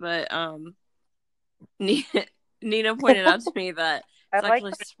 waters, but Nina pointed out to me that I it's like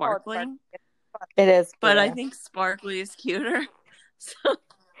actually that it's called sparkling, sparkly. It is but I cute. think sparkly is cuter.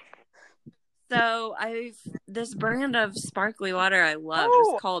 So this brand of sparkly water I love is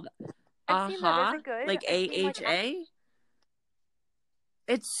Oh, called I've seen that. Is Aha, it good? like I've seen like AHA.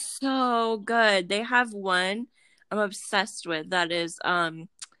 It's so good. They have one I'm obsessed with that is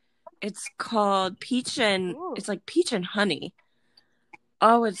it's called peach and ooh, it's like peach and honey.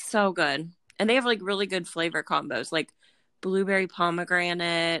 Oh, it's so good. And they have like really good flavor combos like blueberry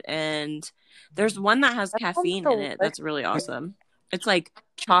pomegranate, and there's one that has that sounds caffeine in it delicious. that's really awesome. It's like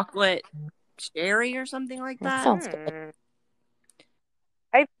chocolate cherry or something like That that. sounds good.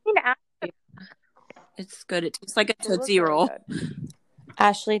 I've seen Ash. It's good. It tastes like a They look Tootsie really Roll. good.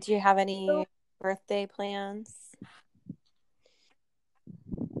 Ashley, do you have So, any birthday plans?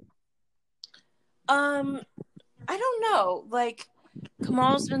 I don't know. Like,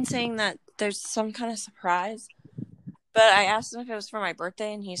 Kamal's been saying that there's some kind of surprise, but I asked him if it was for my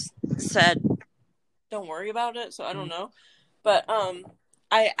birthday, and he said, "Don't worry about it." So I don't know. But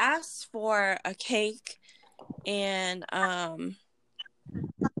I asked for a cake and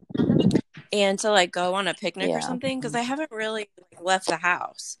to like go on a picnic or Yeah. something because I haven't really like, left the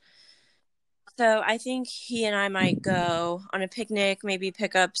house. So I think he and I might go on a picnic, maybe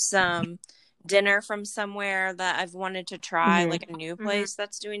pick up some dinner from somewhere that I've wanted to try, like a new place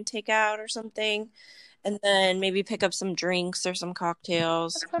that's doing takeout or something. And then maybe pick up some drinks or some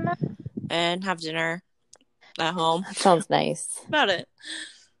cocktails that's so nice. and have dinner at home. That sounds nice. That's about it.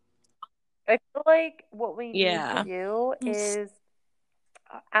 I feel like what we need to Yeah. do is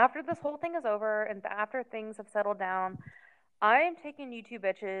after this whole thing is over and after things have settled down, I am taking you two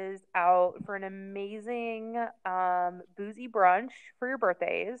bitches out for an amazing boozy brunch for your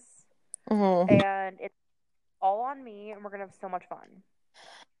birthdays. Mm-hmm. And it's all on me, and we're going to have so much fun.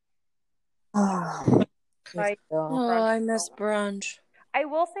 Me too. Oh, I miss brunch. I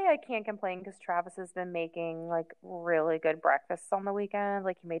will say I can't complain because Travis has been making like really good breakfasts on the weekend.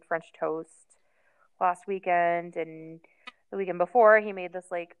 Like he made French toast last weekend, and the weekend before he made this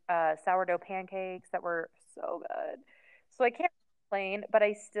like sourdough pancakes that were so good. So I can't complain, but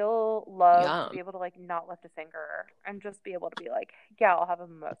I still love to Yum. be able to like not lift a finger and just be able to be like, yeah, I'll have a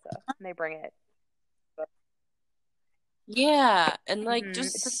mimosa, and they bring it. Yeah, and like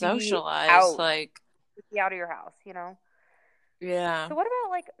Just just be socialize, out, like just be out of your house, you know. yeah. So what about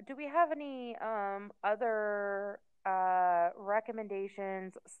like, do we have any other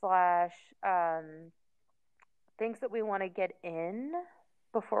recommendations slash things that we want to get in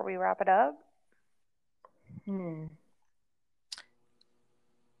before we wrap it up?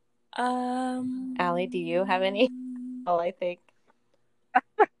 Allie, do you have any? Oh, I think.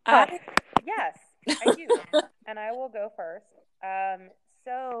 I Yes, I do, and I will go first.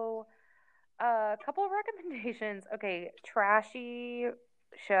 So a couple of recommendations. Okay, trashy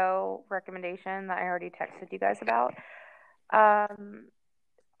show recommendation that I already texted you guys about. Um,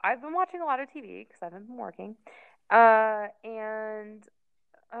 I've been watching a lot of TV because I haven't been working. And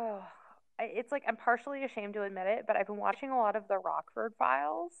oh, it's like I'm partially ashamed to admit it, but I've been watching a lot of the Rockford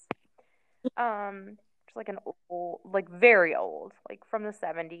Files. It's like an old, like very old, like from the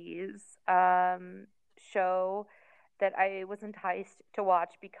 70s, show that I was enticed to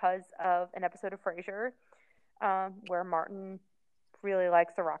watch because of an episode of Frasier, where Martin really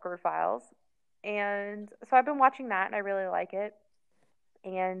likes the Rockford Files. And so I've been watching that and I really like it.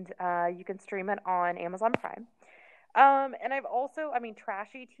 And you can stream it on Amazon Prime. And I've also, I mean,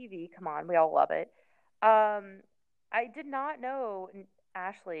 trashy TV, come on, we all love it. I did not know,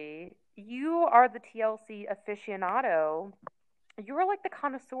 Ashley, you are the TLC aficionado. You are like the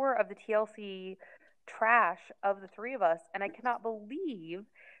connoisseur of the TLC trash of the three of us, and I cannot believe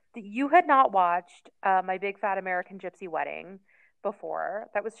that you had not watched My Big Fat American Gypsy Wedding before.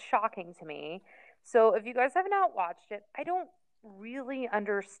 That was shocking to me. So if you guys have not watched it, I don't really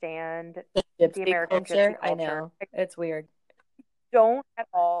understand The the gypsy American culture. gypsy I culture. know. It's weird. Don't at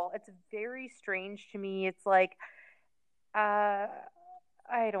all. It's very strange to me. It's like, uh,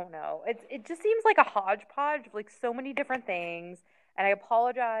 I don't know. It just seems like a hodgepodge of like so many different things. And I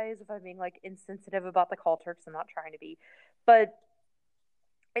apologize if I'm being like insensitive about the culture because I'm not trying to be, but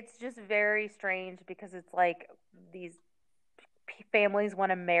it's just very strange because it's like these families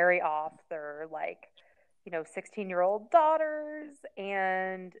want to marry off their like 16-year-old daughters,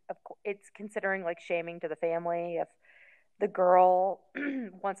 and of course it's considering like shaming to the family if the girl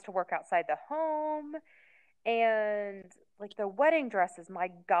wants to work outside the home. And like the wedding dresses, my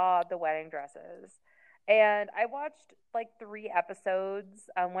God, the wedding dresses. And I watched like 3 episodes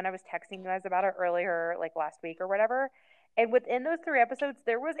when I was texting you guys about it earlier, like last week or whatever. And within those 3 episodes,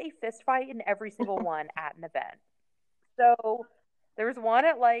 there was a fist fight in every single one at an event. So there was one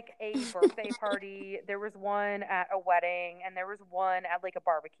at like a birthday party, there was one at a wedding, and there was one at like a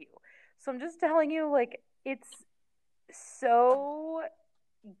barbecue. So I'm just telling you, like, it's so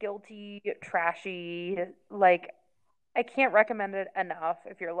guilty, trashy. Like, I can't recommend it enough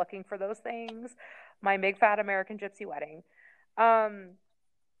if you're looking for those things. My Big Fat American Gypsy Wedding. Um,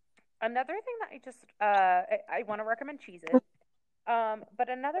 Another thing that I just I want to recommend Cheez It. But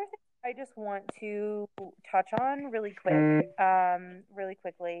another thing I just want to touch on really quickly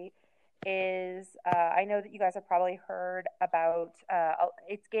is I know that you guys have probably heard about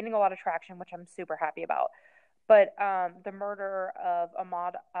it's gaining a lot of traction, which I'm super happy about. But the murder of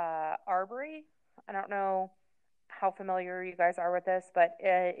Ahmaud Arbery, I don't know how familiar you guys are with this, but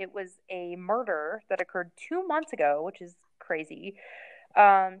it was a murder that occurred 2 months ago, which is crazy.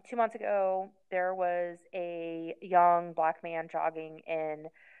 2 months ago, there was a young black man jogging in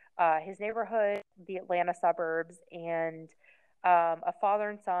his neighborhood, the Atlanta suburbs, and a father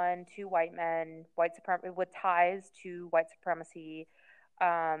and son, 2 white men, with ties to white supremacy,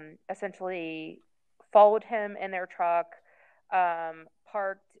 essentially followed him in their truck,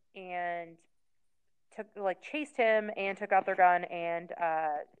 parked and chased him and took out their gun, and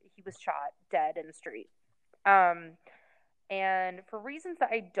he was shot dead in the street. Um, and for reasons that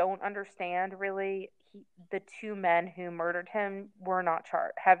I don't understand, really, the 2 men who murdered him were not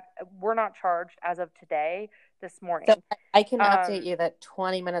charged as of today, this morning. So I can update Um, you that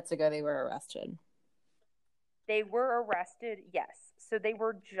 20 minutes ago they were arrested. They were arrested, yes. So they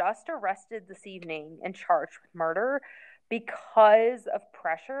were just arrested this evening and charged with murder, because of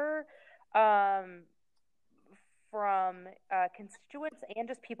pressure from constituents and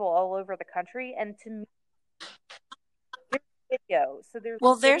just people all over the country. And to me, there's video. So there's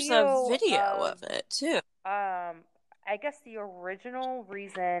Well, there's a video video of it too. I guess the original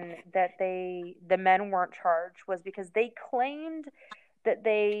reason that the men weren't charged was because they claimed that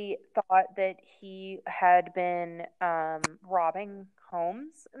they thought that he had been robbing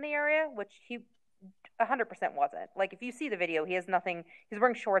homes in the area, which he 100% wasn't. Like, if you see the video, he has nothing. He's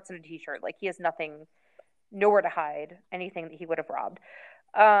wearing shorts and a t-shirt. Like, he has nothing, nowhere to hide anything that he would have robbed.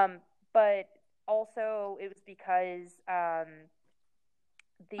 But also, it was because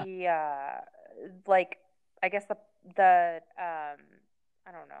the like, I guess the I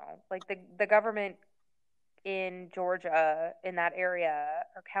don't know, like the government in Georgia, in that area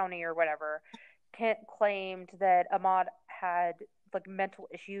or county or whatever, claimed that Ahmad had like mental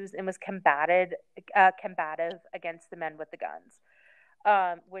issues and was combative against the men with the guns.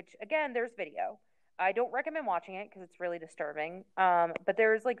 Which, again, there's video. I don't recommend watching it because it's really disturbing. But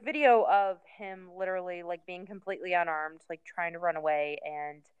there's like video of him literally like being completely unarmed, like trying to run away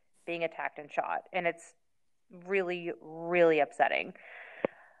and being attacked and shot, and it's really, really upsetting.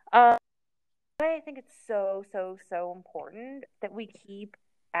 I think it's so, so, so important that we keep,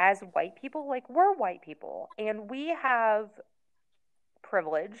 as white people, like, we're white people and we have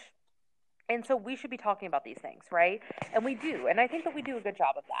privilege. And so we should be talking about these things, right? And we do. And I think that we do a good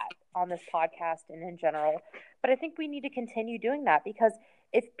job of that on this podcast and in general. But I think we need to continue doing that, because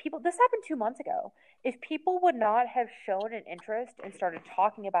if people, this happened 2 months ago, if people would not have shown an interest and started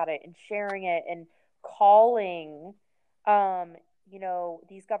talking about it and sharing it and calling,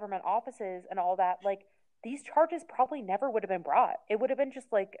 these government offices and all that, like, these charges probably never would have been brought. It would have been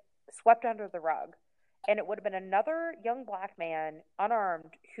just like swept under the rug. And it would have been another young black man,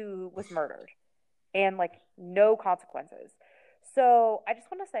 unarmed, who was murdered, and like no consequences. So I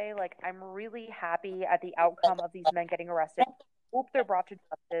just want to say, like, I'm really happy at the outcome of these men getting arrested. I hope they're brought to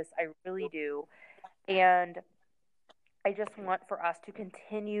justice. I really do. And I just want for us to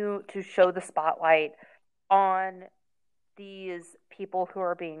continue to show the spotlight on these people who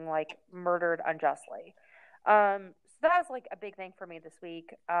are being like murdered unjustly. So that was like a big thing for me this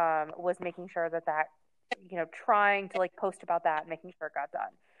week, was making sure that trying to like post about that and making sure it got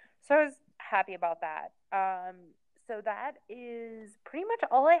done. So I was happy about that. So that is pretty much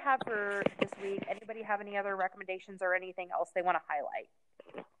all I have for this week. Anybody have any other recommendations or anything else they want to highlight?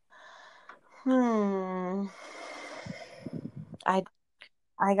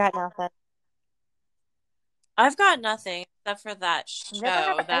 I got nothing. I've got nothing except for that show.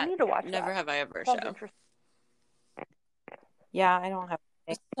 I need to watch Never that. Have I Ever Sounds show. interesting. Yeah, I don't have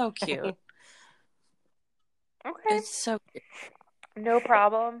It's so cute. Okay. It's so cute. No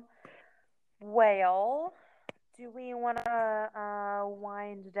problem. Well, do we want to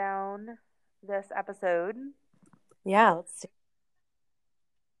wind down this episode? Yeah, let's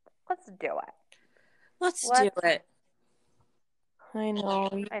do it. Let's do it. I know.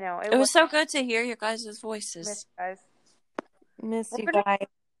 It was so good to hear your guys' voices. Miss you guys.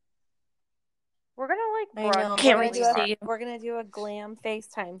 We're gonna like. I know. Can't wait to see you. We're gonna do a glam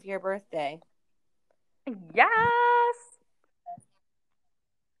FaceTime for your birthday. Yes.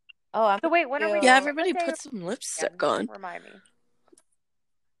 Oh, so wait, when are we? Yeah, everybody put some lipstick on. Remind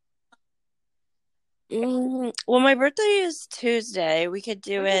me. Well, my birthday is Tuesday. We could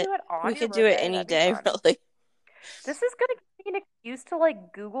do it. We could do it any day, really. This is gonna be an excuse to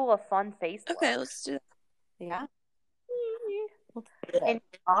like Google a fun face. Okay, let's do it. Yeah. In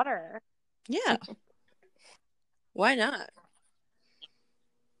honor. Yeah. Why not?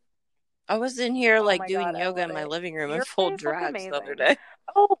 I was in here doing yoga in my living room in full drag the other day.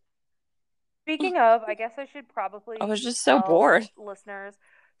 Oh, speaking of, I guess I should probably. I was just so bored, listeners.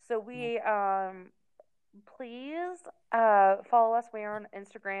 So we please follow us. We are on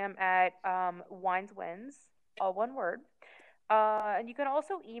Instagram at Wines Wins, all one word. And you can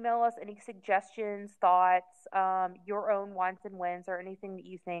also email us any suggestions, thoughts, your own wines and wins, or anything that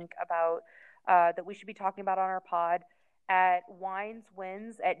you think about that we should be talking about on our pod at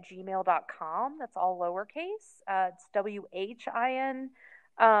wineswins@gmail.com. That's all lowercase. It's WHIN.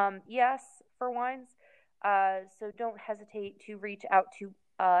 Yes, for wines. So don't hesitate to reach out to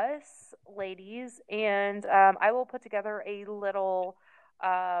us, ladies, and I will put together a little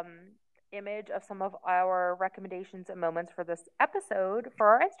image of some of our recommendations and moments for this episode for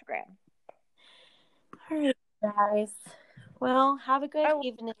our Instagram. All right, guys. Well, have a good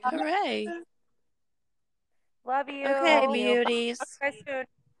evening. All right. Love you. Okay, beauties. Okay, soon.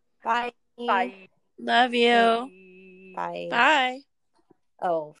 Bye. Bye. Love you. Bye. Bye. Oh.